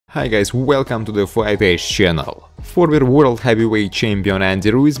Hi guys, welcome to the Fight Age channel. Former world heavyweight champion Andy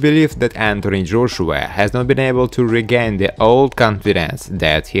Ruiz believes that Anthony Joshua has not been able to regain the old confidence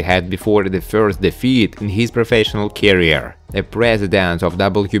that he had before the first defeat in his professional career. The president of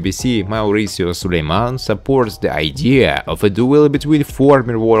WBC, Mauricio Suleiman, supports the idea of a duel between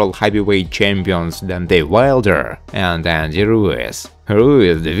former world heavyweight champions Deontay Wilder and Andy Ruiz.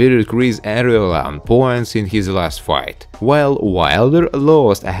 Ruiz defeated Chris Arreola on points in his last fight, while Wilder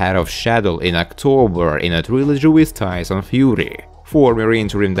lost ahead of schedule in October in a trilogy with Tyson Fury. Former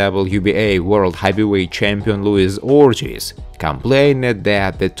interim WBA world heavyweight champion Luis Ortiz complained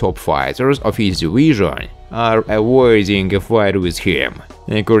that the top fighters of his division are avoiding a fight with him.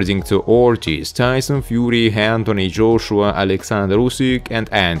 According to Ortiz, Tyson Fury, Anthony Joshua, Alexander Usyk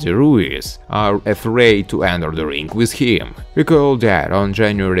and Andy Ruiz are afraid to enter the ring with him. Recall that on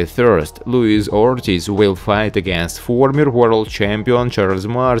January 1st, Luis Ortiz will fight against former world champion Charles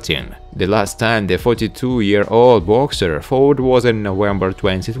Martin. The last time the 42-year-old boxer fought was in November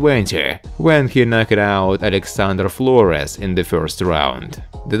 2020, when he knocked out Alexander Flores in the first round.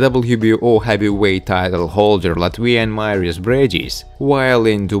 The WBO heavyweight title holder Latvian Marius Bredis, while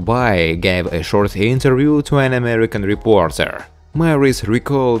in Dubai, gave a short interview to an American reporter. Marius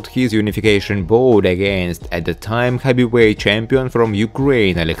recalled his unification bout against, at the time, heavyweight champion from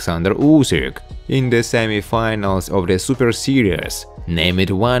Ukraine Alexander Usyk in the semi-finals of the Super Series, named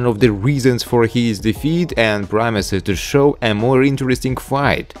one of the reasons for his defeat and promises to show a more interesting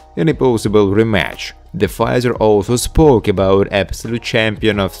fight in a possible rematch. The fighter also spoke about absolute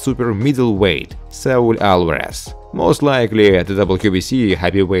champion of super middleweight Saul Alvarez. Most likely, the WBC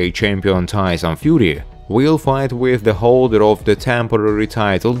heavyweight champion Tyson Fury will fight with the holder of the temporary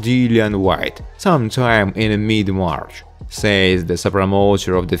title Dillian Whyte sometime in mid-March, says the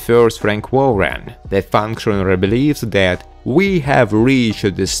promoter of the first Frank Warren. The functionary believes that we have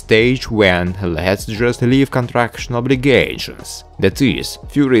reached the stage when let's just leave contraction obligations. That is,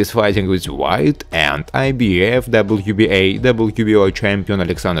 Fury is fighting with Whyte and IBF, WBA, WBO champion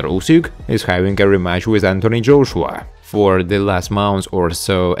Alexander Usyk is having a rematch with Anthony Joshua. For the last month or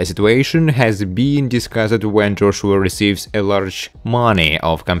so, a situation has been discussed when Joshua receives a large money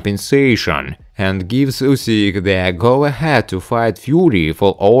of compensation and gives Usyk the go-ahead to fight Fury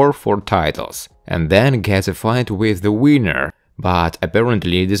for all 4 titles, and then gets a fight with the winner, but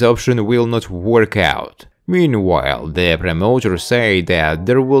apparently this option will not work out. Meanwhile, the promoters say that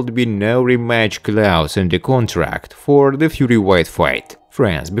there will be no rematch clause in the contract for the Fury-Whyte fight.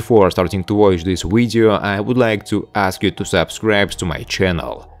 Friends, before starting to watch this video, I would like to ask you to subscribe to my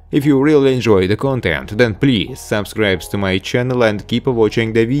channel. If you really enjoy the content, then please subscribe to my channel and keep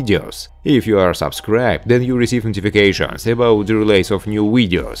watching the videos. If you are subscribed, then you receive notifications about the release of new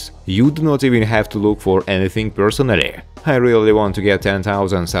videos. You do not even have to look for anything personally. I really want to get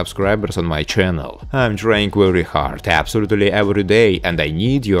 10,000 subscribers on my channel. I'm trying very hard, absolutely every day, and I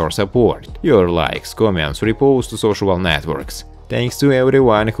need your support. Your likes, comments, reposts to social networks. Thanks to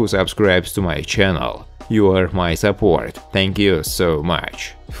everyone who subscribes to my channel. You are my support. Thank you so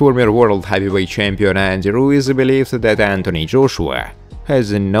much. Former world heavyweight champion Andy Ruiz believes that Anthony Joshua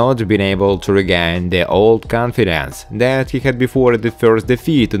has not been able to regain the old confidence that he had before the first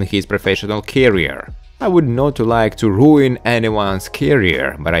defeat in his professional career. I would not like to ruin anyone's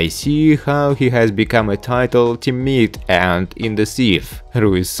career, but I see how he has become a title timid and indecisive,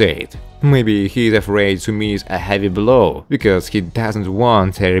 Ruiz said. Maybe he's afraid to miss a heavy blow, because he doesn't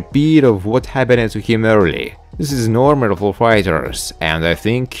want a repeat of what happened to him early. This is normal for fighters, and I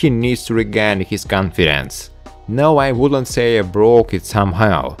think he needs to regain his confidence. No, I wouldn't say I broke it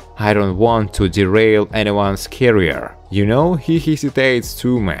somehow. I don't want to derail anyone's career. You know, he hesitates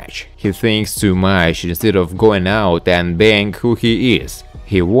too much. He thinks too much instead of going out and being who he is.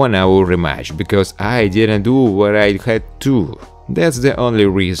 He won our rematch because I didn't do what I had to. That's the only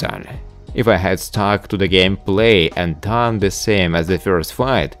reason. If I had stuck to the gameplay and done the same as the first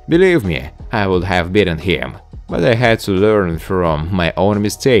fight, believe me, I would have beaten him. But I had to learn from my own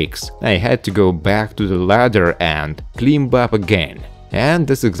mistakes. I had to go back to the ladder and climb up again. And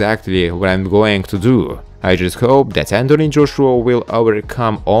that's exactly what I'm going to do. I just hope that Anthony Joshua will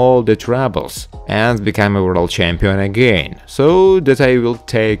overcome all the troubles and become a world champion again, so that I will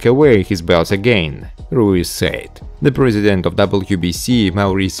take away his belt again, Ruiz said. The president of WBC,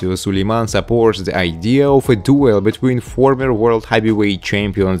 Mauricio Suleiman, supports the idea of a duel between former world heavyweight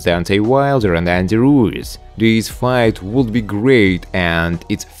champions Deontay Wilder and Andy Ruiz. This fight would be great and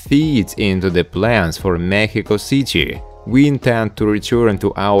it fits into the plans for Mexico City. We intend to return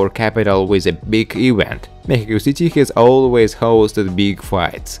to our capital with a big event. Mexico City has always hosted big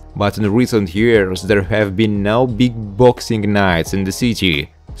fights, but in recent years there have been no big boxing nights in the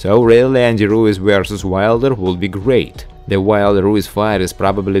city. So really Andy Ruiz vs Wilder would be great. The Wilder-Ruiz fight is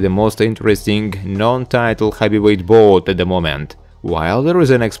probably the most interesting non-title heavyweight bout at the moment. Wilder is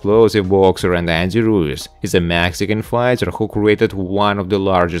an explosive boxer and Andy Ruiz is a Mexican fighter who created one of the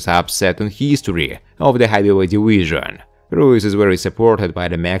largest upsets in history of the heavyweight division. Ruiz is very supported by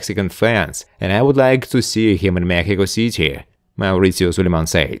the Mexican fans, and I would like to see him in Mexico City, Mauricio Suleiman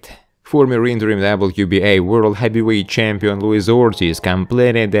said. Former interim WBA World Heavyweight Champion Luis Ortiz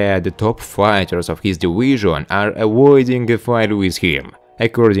complained that the top fighters of his division are avoiding a fight with him.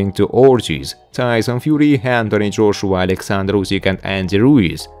 According to Ortiz, Tyson Fury, Anthony Joshua, Alexander Usyk and Andy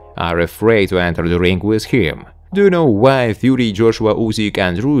Ruiz are afraid to enter the ring with him. Do you know why Fury, Joshua, Usyk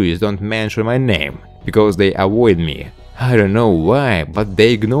and Ruiz don't mention my name? Because they avoid me. I don't know why, but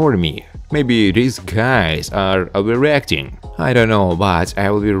they ignore me. Maybe these guys are overreacting. I don't know, but I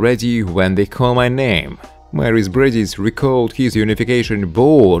will be ready when they call my name. Maurice Bridges recalled his unification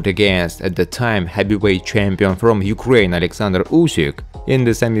bout against, at the time, heavyweight champion from Ukraine Alexander Usyk in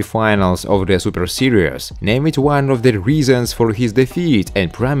the semi-finals of the Super Series, named one of the reasons for his defeat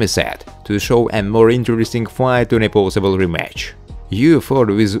and promised to show a more interesting fight in a possible rematch. You fought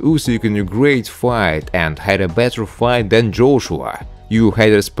with Usyk in a great fight and had a better fight than Joshua. You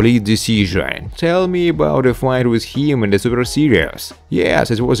had a split decision. Tell me about a fight with him in the Super Series. Yes,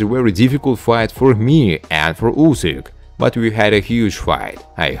 it was a very difficult fight for me and for Usyk, but we had a huge fight.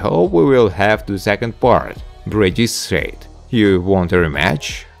 I hope we will have the second part, Bridges said. You want a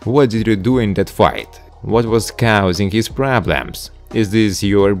rematch? What did you do in that fight? What was causing his problems? Is this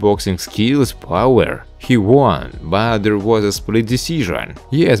your boxing skills, power? He won, but there was a split decision.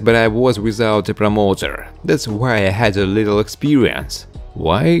 Yes, but I was without a promoter. That's why I had a little experience.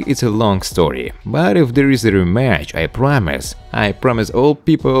 Why? It's a long story, but if there is a rematch, I promise all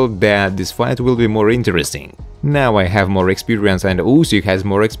people that this fight will be more interesting. Now I have more experience and Usyk has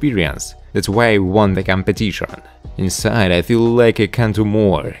more experience. That's why I won the competition. Inside I feel like I can do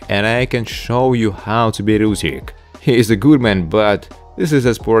more, and I can show you how to beat Usyk. He is a good man, but this is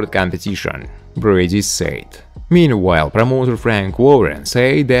a sport competition, Brady said. Meanwhile, promoter Frank Warren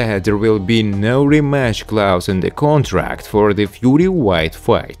said that there will be no rematch clause in the contract for the Fury-White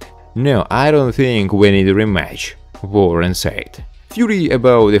fight. No, I don't think we need a rematch, Warren said. Fury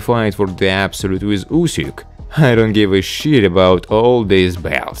about the fight for the absolute with Usyk. I don't give a shit about all these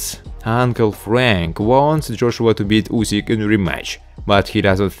belts. Uncle Frank wants Joshua to beat Usyk in a rematch, but he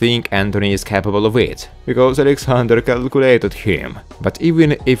doesn't think Anthony is capable of it, because Alexander calculated him. But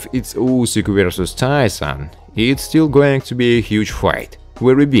even if it's Usyk versus Tyson, it's still going to be a huge fight,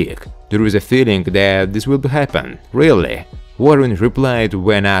 very big. There is a feeling that this will happen, really. Warren replied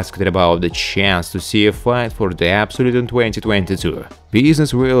when asked about the chance to see a fight for the absolute in 2022.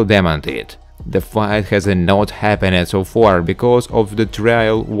 Business will demand it. The fight has not happened so far because of the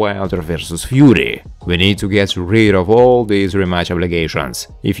trial Wilder vs Fury. We need to get rid of all these rematch obligations.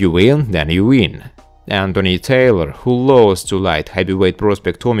 If you win, then you win. Anthony Taylor, who lost to light heavyweight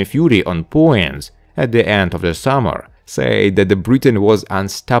prospect Tommy Fury on points at the end of the summer, said that the Briton was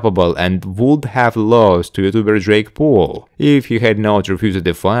unstoppable and would have lost to YouTuber Jake Paul if he had not refused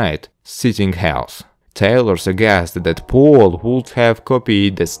the fight, sitting health. Taylor suggested that Paul would have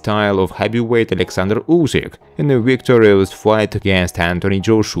copied the style of heavyweight Alexander Usyk in a victorious fight against Anthony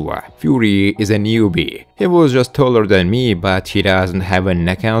Joshua. Fury is a newbie. He was just taller than me, but he doesn't have a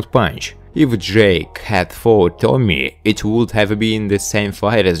knockout punch. If Jake had fought Tommy, it would have been the same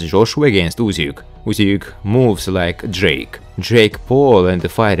fight as Joshua against Usyk. Usyk moves like Jake. Jake Paul in the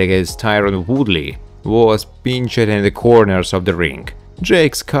fight against Tyron Woodley was pinched in the corners of the ring.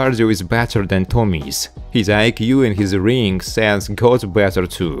 Jake's cardio is better than Tommy's. His IQ in his ring sense got better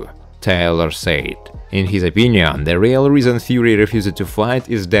too, Taylor said. In his opinion, the real reason Fury refused to fight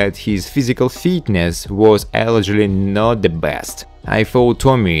is that his physical fitness was allegedly not the best. I fought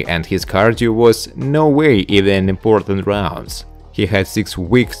Tommy and his cardio was no way even in important rounds. He had 6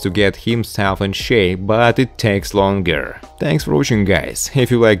 weeks to get himself in shape, but it takes longer. Thanks for watching, guys. If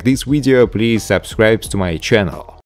you like this video, please subscribe to my channel.